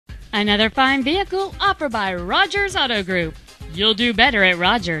Another fine vehicle offered by Rogers Auto Group. You'll do better at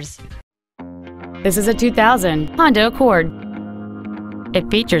Rogers. This is a 2000 Honda Accord. It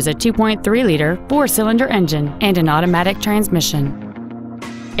features a 2.3-liter four-cylinder engine and an automatic transmission.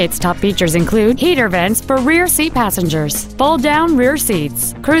 Its top features include heater vents for rear seat passengers, fold-down rear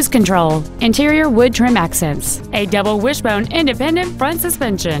seats, cruise control, interior wood trim accents, a double wishbone independent front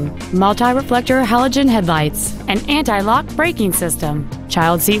suspension, multi-reflector halogen headlights, an anti-lock braking system,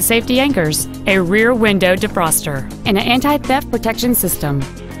 child seat safety anchors, a rear window defroster, and an anti-theft protection system.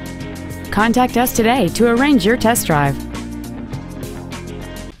 Contact us today to arrange your test drive.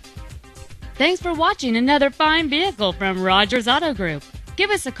 Thanks for watching another fine vehicle from Rogers Auto Group. Give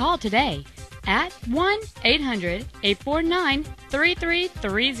us a call today at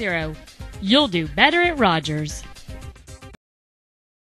 1-800-849-3330. You'll do better at Rogers.